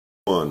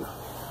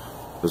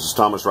This is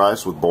Thomas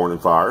Rice with Borne In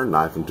Fire,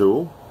 knife and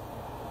tool,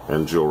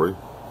 and jewelry.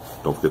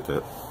 Don't forget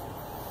that.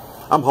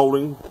 I'm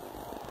holding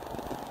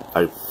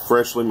a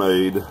freshly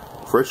made,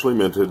 freshly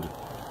minted,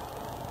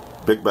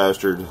 big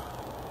bastard,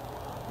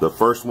 the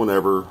first one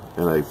ever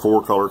in a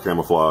 4-color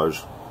camouflage,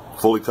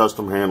 fully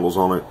custom handles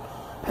on it,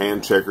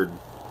 hand checkered.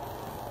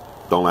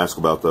 Don't ask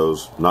about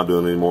those. Not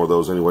doing any more of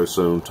those anyway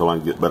soon until I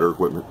can get better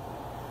equipment.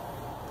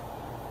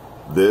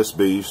 This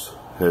beast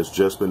has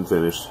just been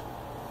finished.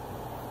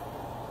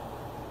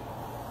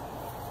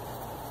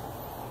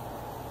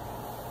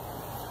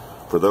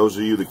 For those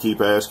of you that keep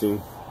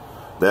asking,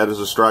 that is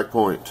a strike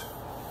point.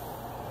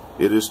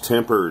 It is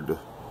tempered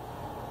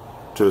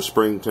to a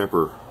spring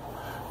temper.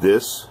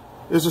 This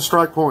is a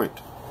strike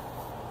point.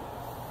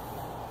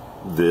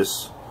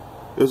 This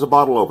is a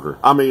bottle opener.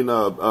 I mean,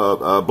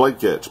 blade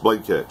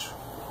catch.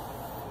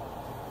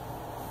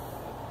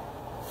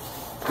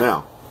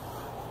 Now,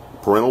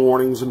 parental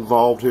warnings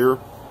involved here.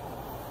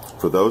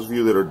 For those of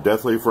you that are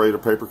deathly afraid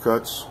of paper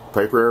cuts,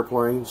 paper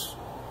airplanes,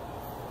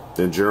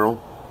 in general,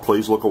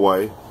 please look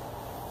away.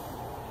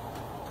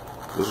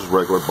 This is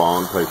regular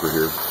bond paper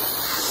here.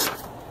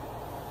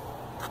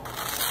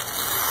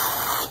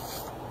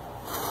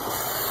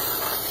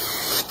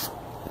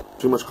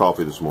 Too much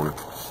coffee this morning.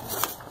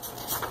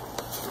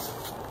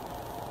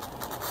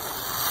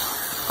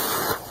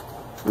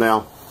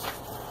 Now,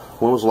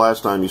 when was the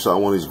last time you saw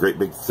one of these great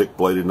big thick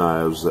bladed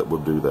knives that will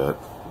do that?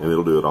 And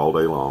it'll do it all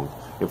day long.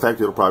 In fact,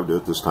 it'll probably do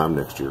it this time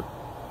next year.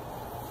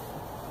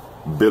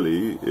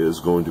 Billy is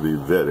going to be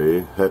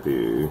very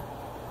happy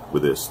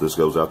with this. This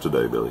goes out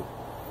today, Billy.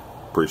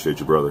 Appreciate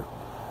you, brother.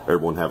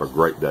 Everyone have a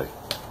great day.